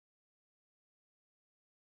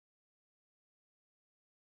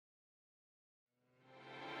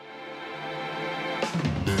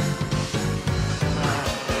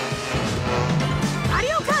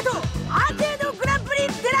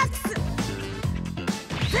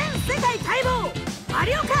代待望マ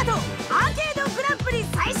リオカートアーケードグランプリ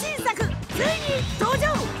最新作ついに登場。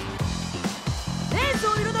レースを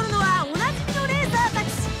彩るのはおなじみのレーサーたち。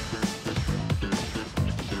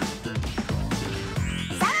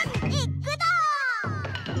さらにいくぞ。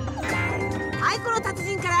太鼓の達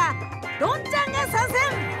人からどんちゃんが参戦。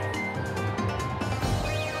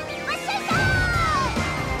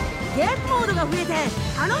ゲームモードが増えて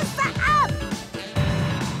楽しさアッ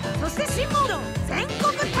プ。そして新モード全国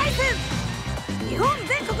対戦。日本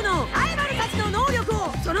全国のライバルたちの能力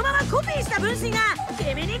をそのままコピーした分身が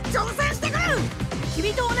君に挑戦してくる。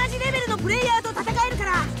君と同じレベルのプレイヤーと戦えるか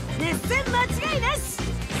ら熱戦間違いなし。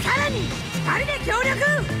さらに2人で協力、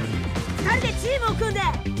2人でチームを組んで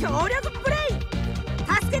協力プレイ。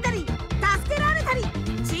助けたり助けられたり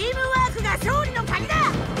チームワークが勝利の鍵だ。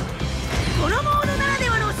このモードならで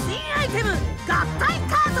はの新アイテム合体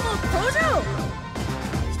カートも登場。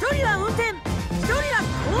1人は運転、1人は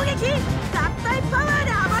攻撃、合体パワーで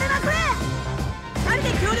暴れまくれ。2人で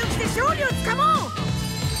協力して勝利をつかもう。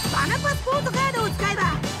バナパスポートカードを使えば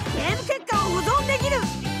ゲーム結果を保存できる。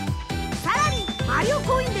さらにマリオ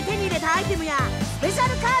コインで手に入れたアイテムやスペシャ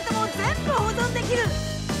ルカードも全部保存できる。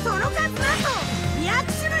その数なんと200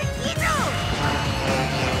種類以上。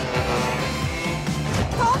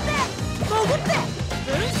飛んで潜って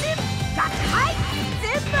分身合体、全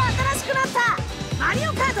部新しくなったマリ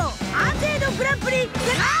オカートアーケードグランプリデラック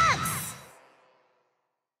ス。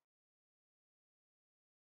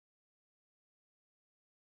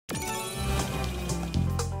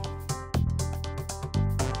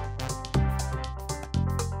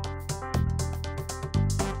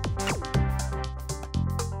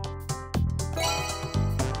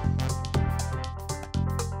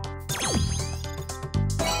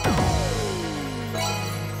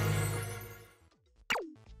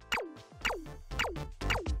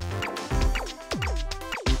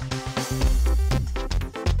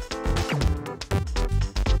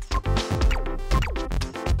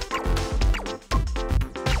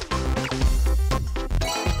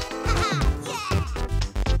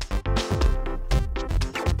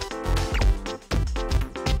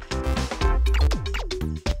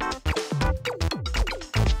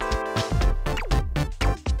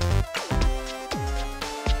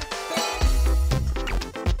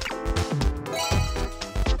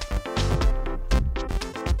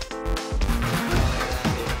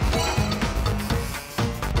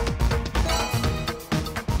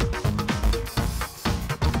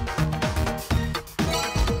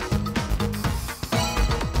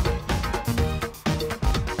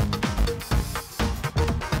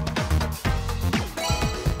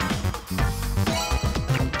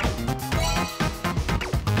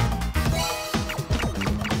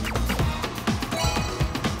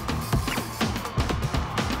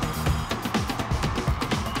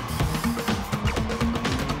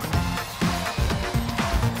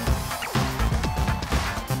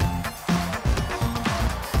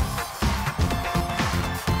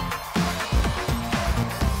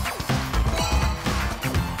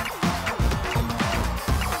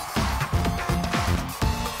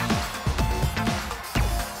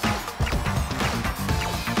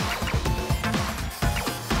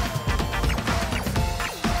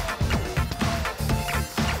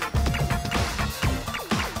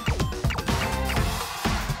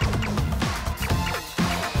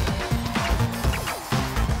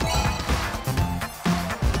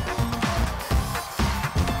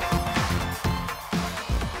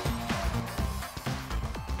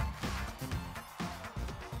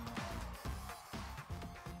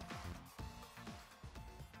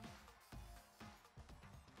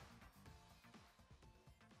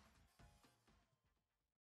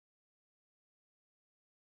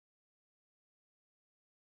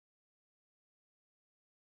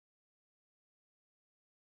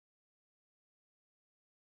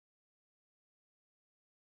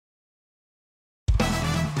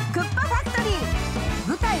クッパファクトリー。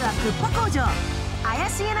舞台はクッパ工場。怪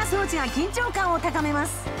しげな装置が緊張感を高めま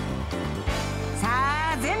す。さ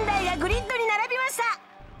あ全台がグリッドに並びました。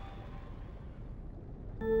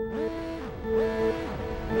ク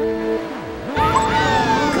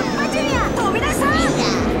ッパジュニア飛び出した。ク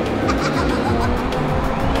ッパジ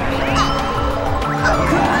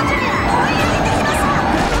ュニア追い上げてきました。ク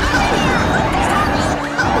ッパジュニア打ってきた。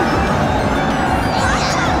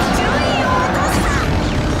順位を落とした。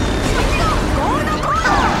ゴールドコーナ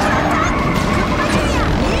ーを食らった。クッパジュニア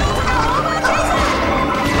見事なオーバーテイク。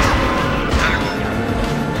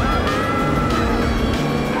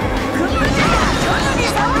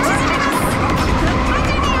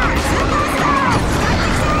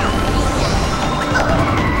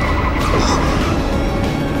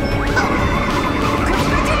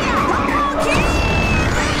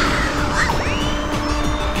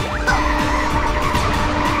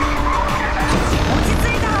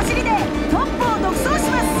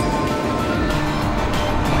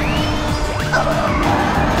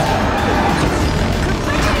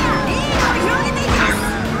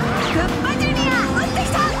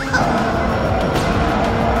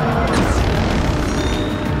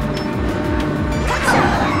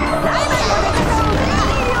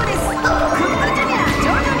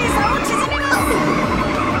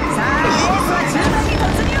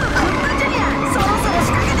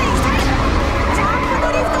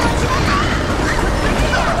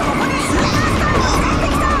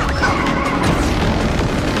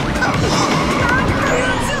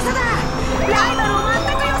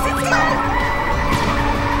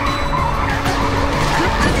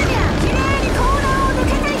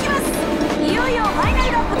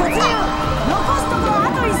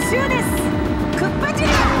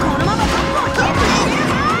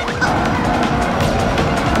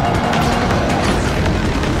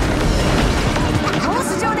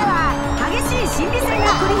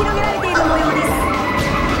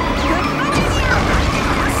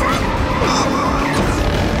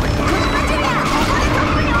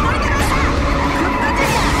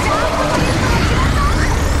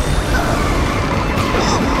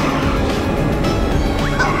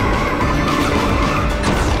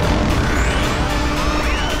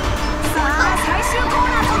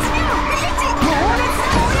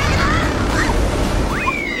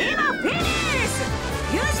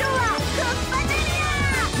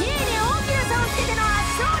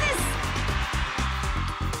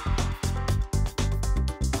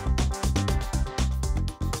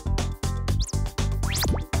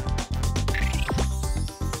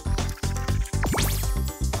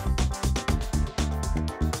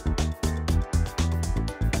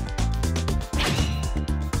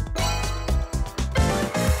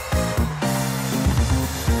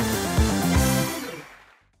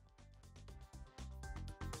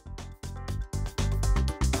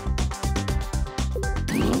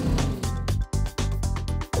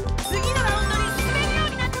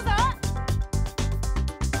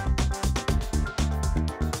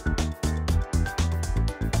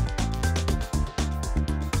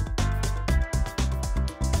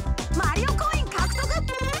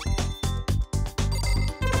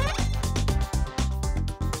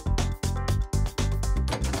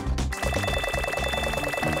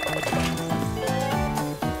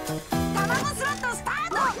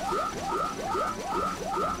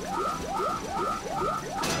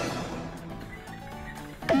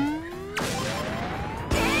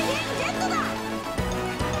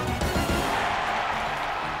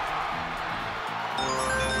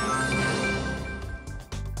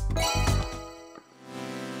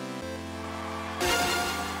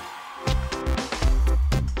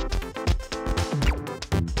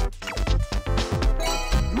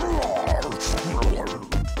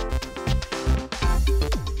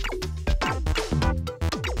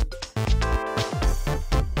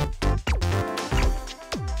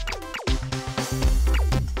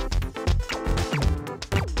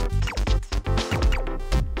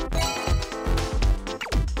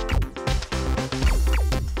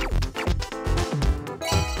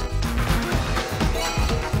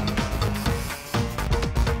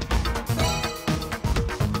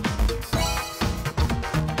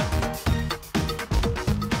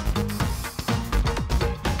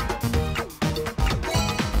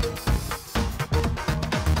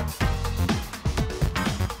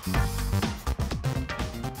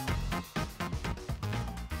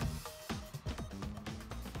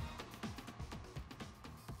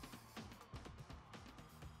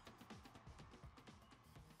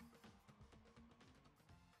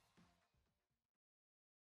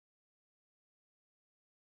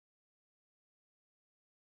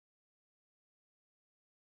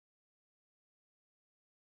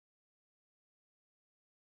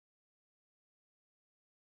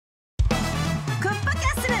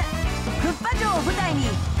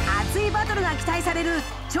熱いバトルが期待される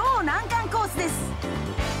超難関コースです。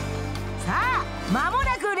さあ間も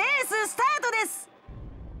なくレーススタートです。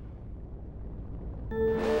ク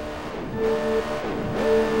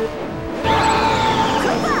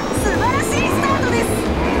ッパ素晴らしいスタートです。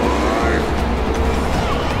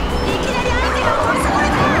いきなり相手が取り損ね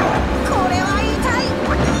た。これは痛い。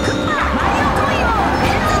クッパマリオコインを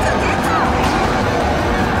連続ゲット。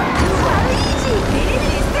ワルイージビリビ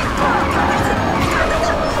リステップを叩く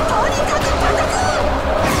とにかく叩く。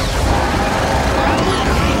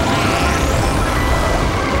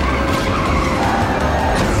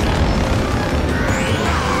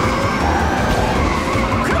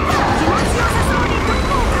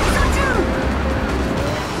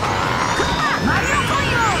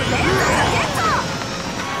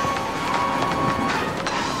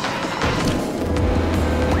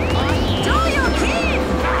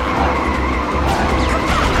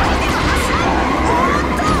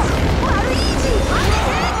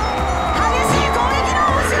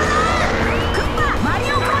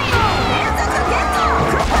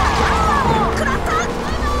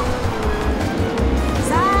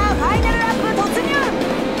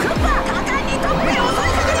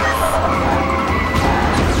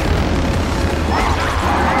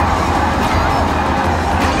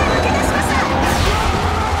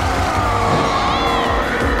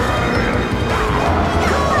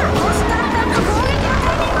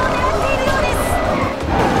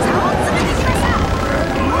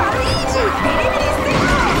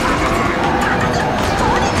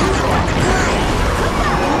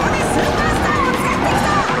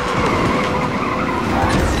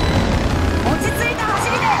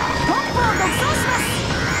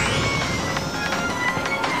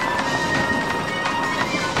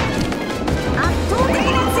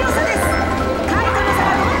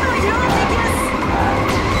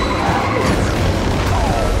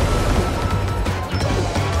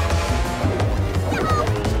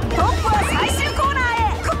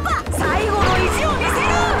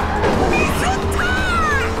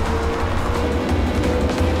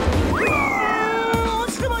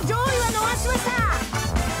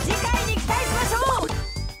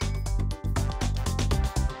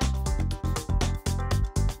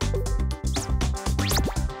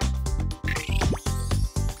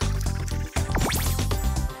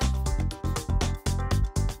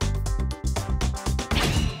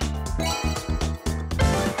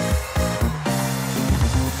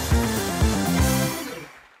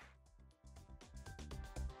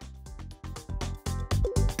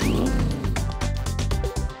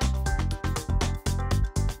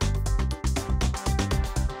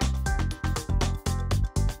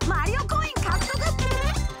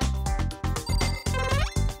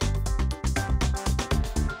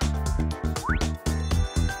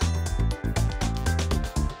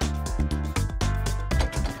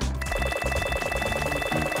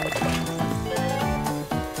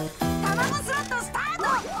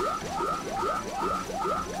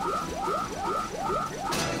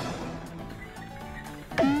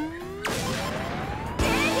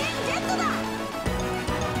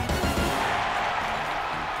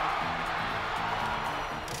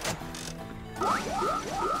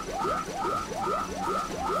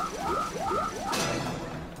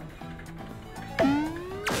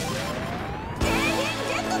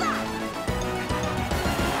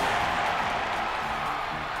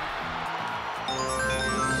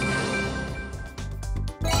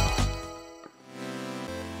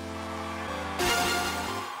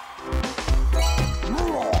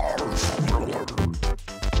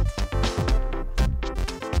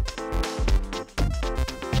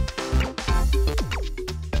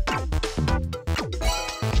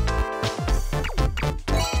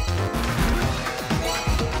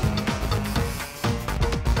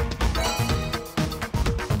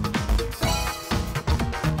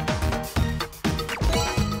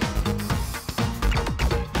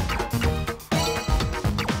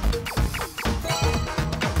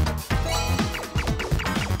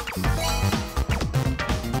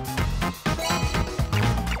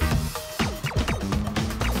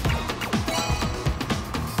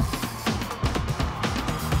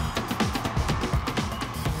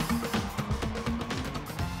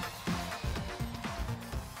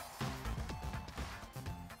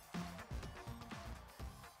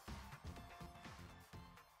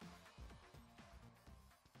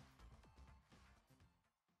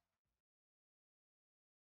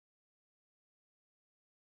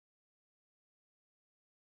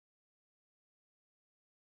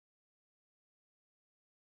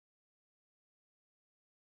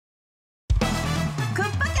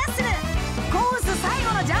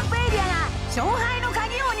勝敗の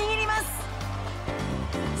鍵を握ります。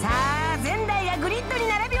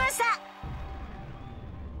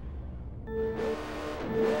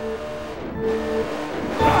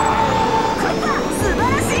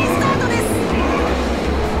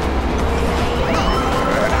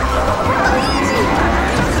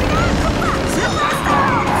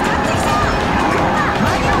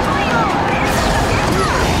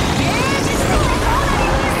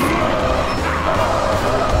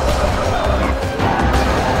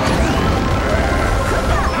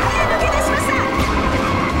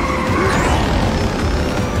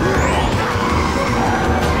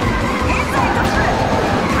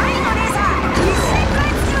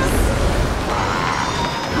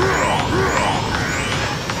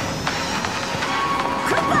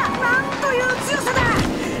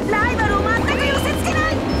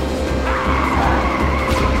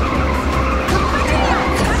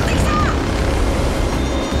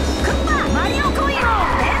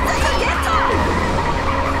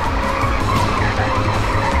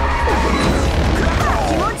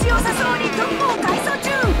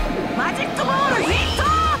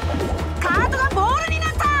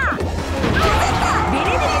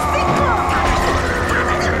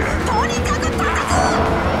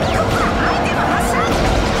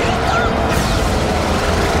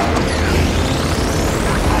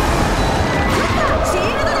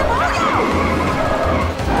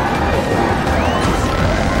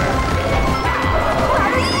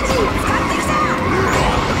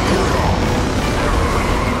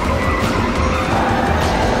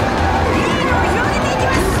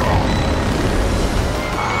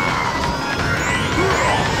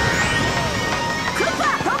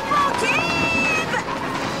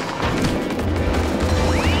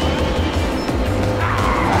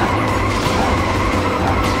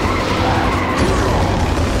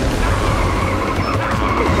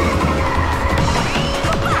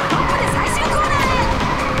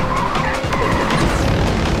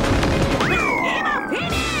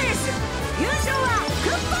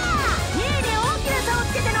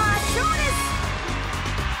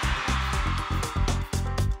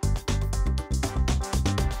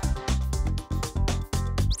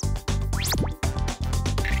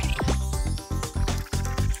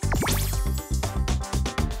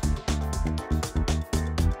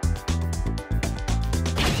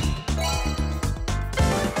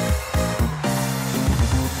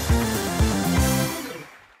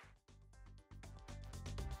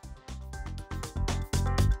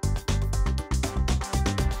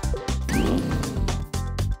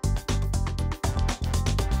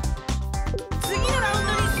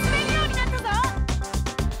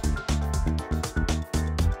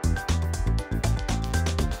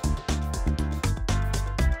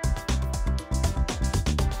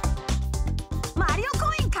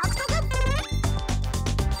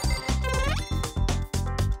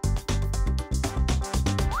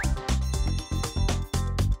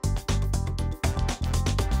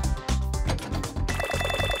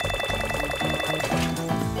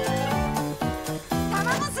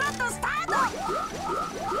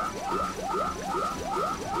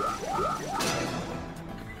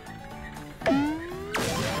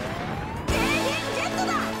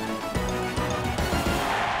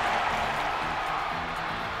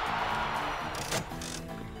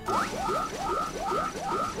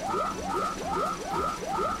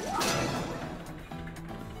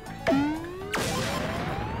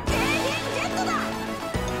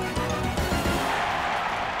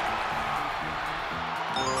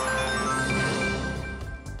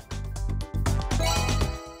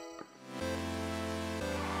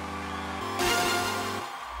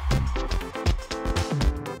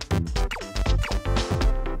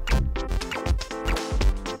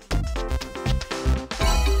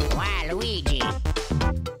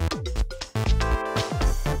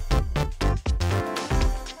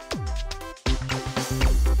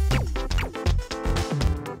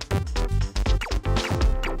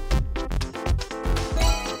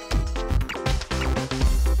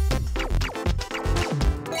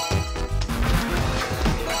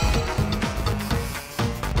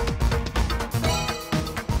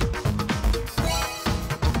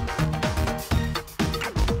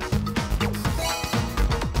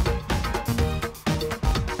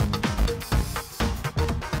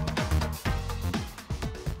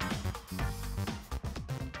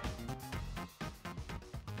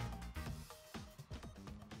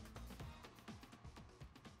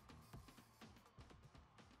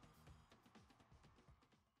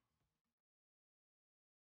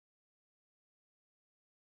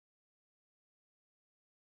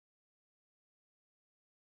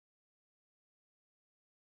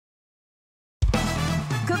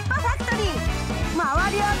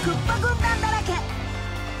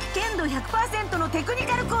度 100% のテクニ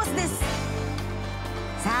カルコースです。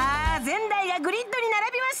さあ全台がグリッドに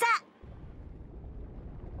並びました。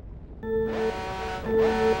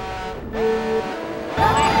ワ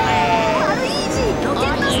ルイージロケッ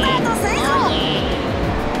トスタート成功。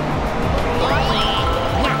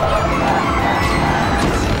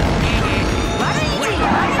ワルイージ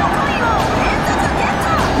マリオコインを連続ゲット。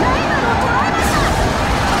ライバルを捉えました。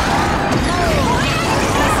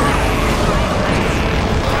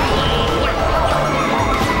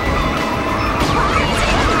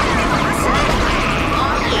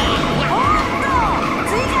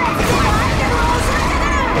追加アイテムを襲いかか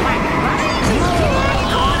る。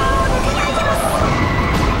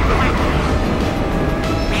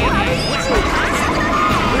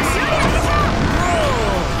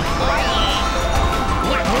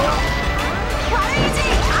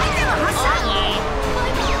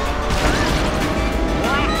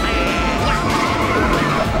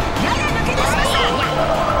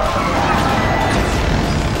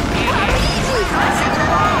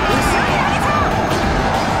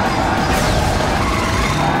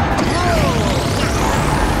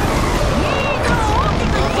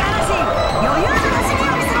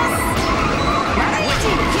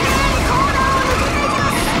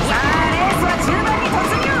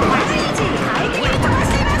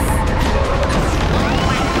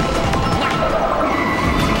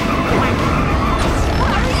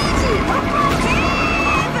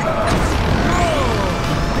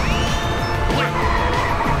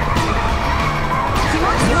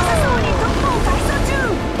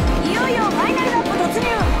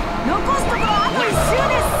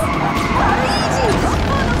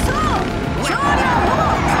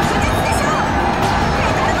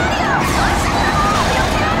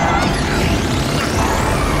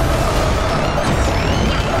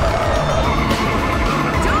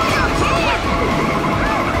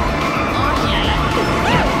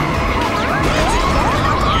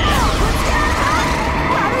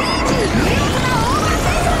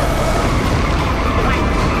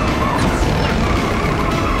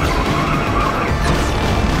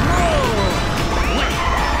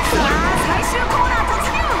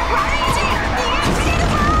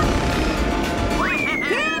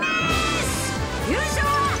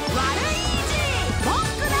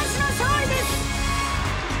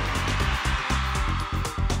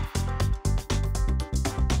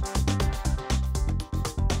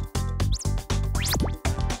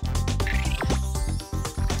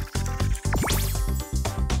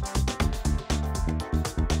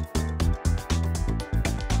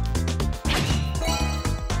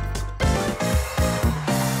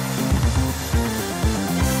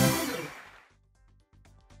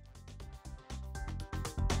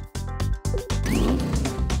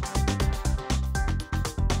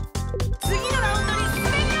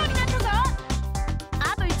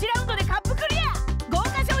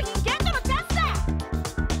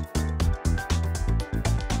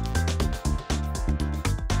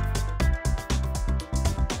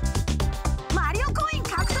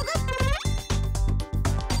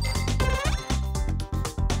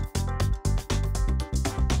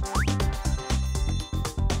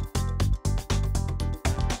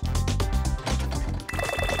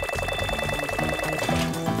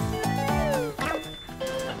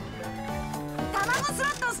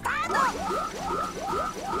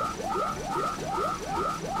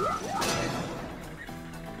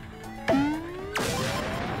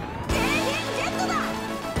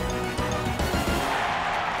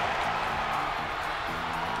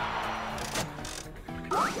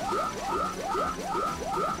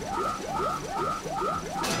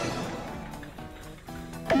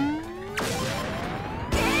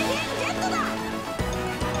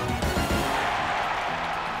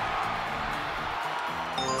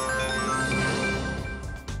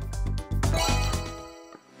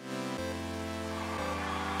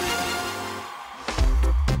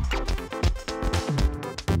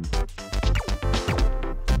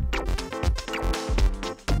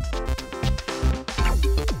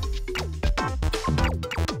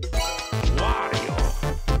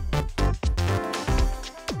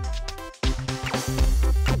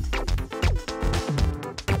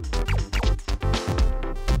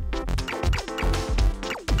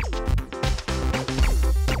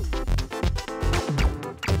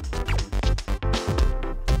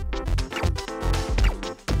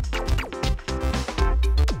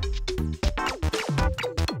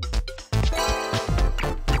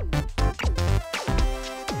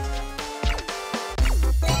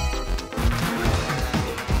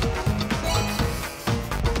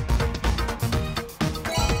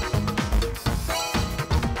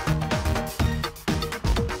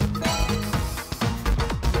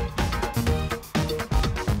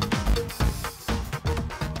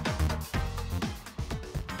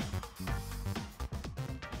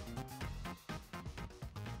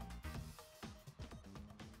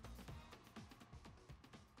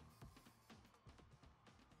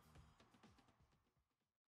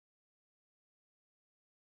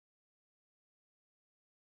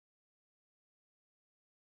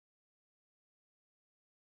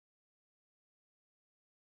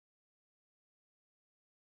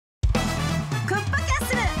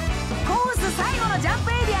ジャン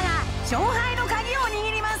プエリアが勝敗の鍵を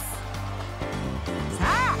握ります。さ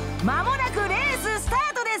あ間もなくレーススタ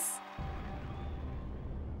ートです。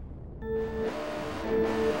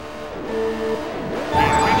ワ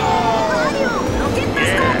リオロケットス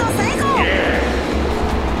タート成功。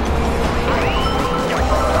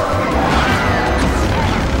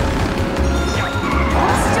コ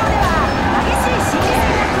ース上では激しい心理戦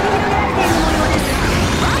が繰り広げられている模様です。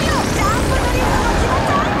ワリオジャンプドリフトが決まっ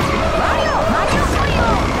た。ワリオマリオコイン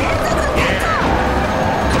を連続ゲット。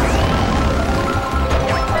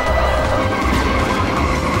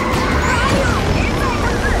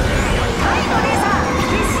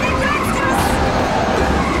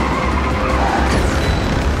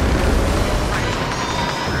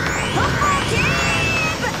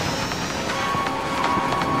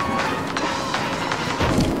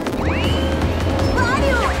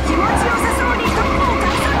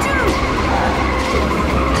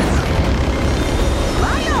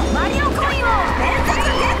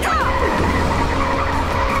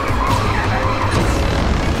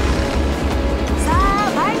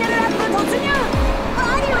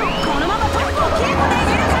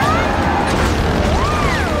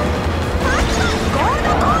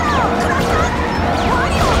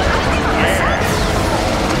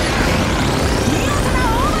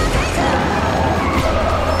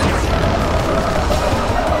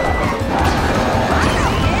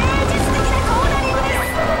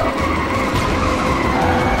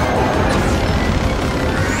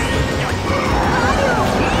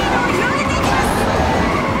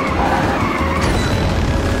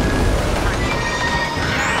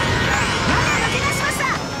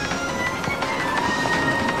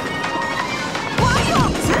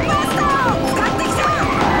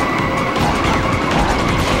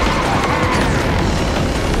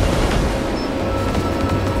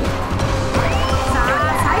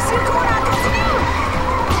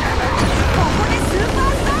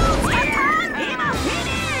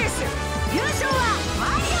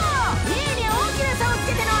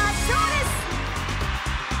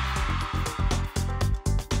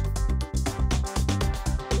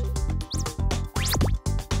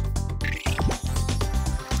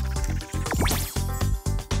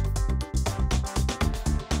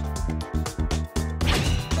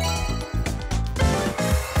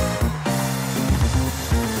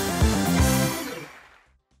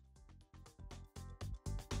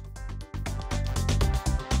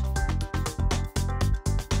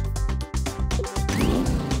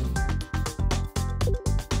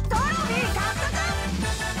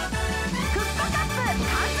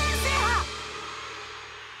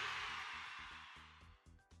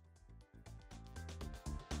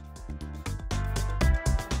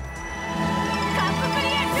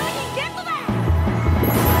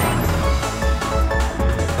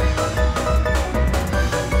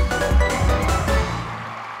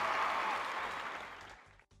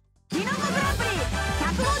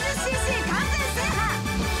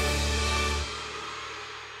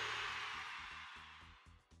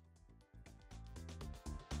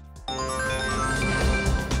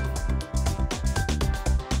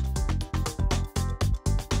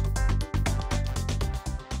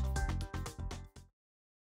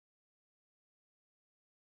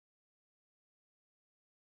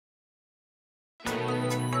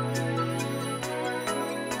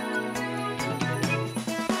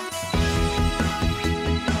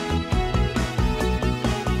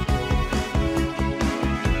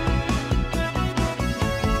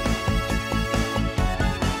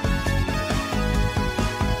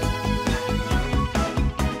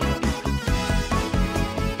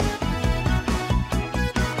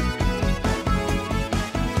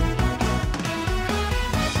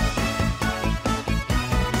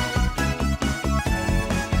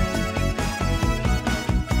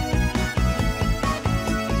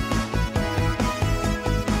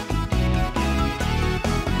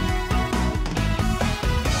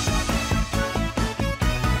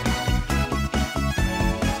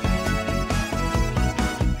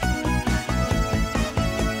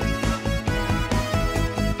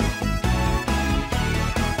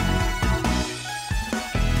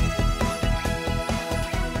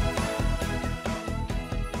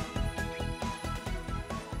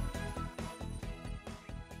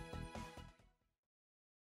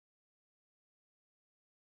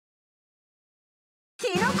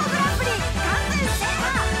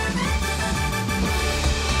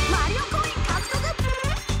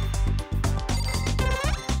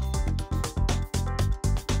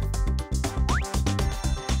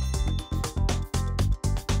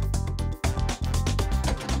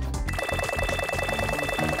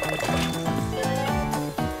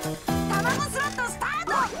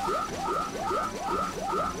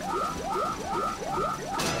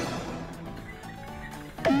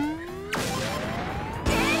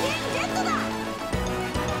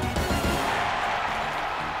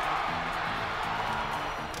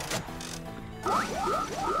ゲ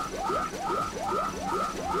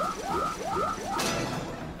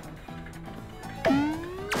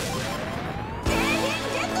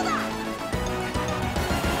ットだ。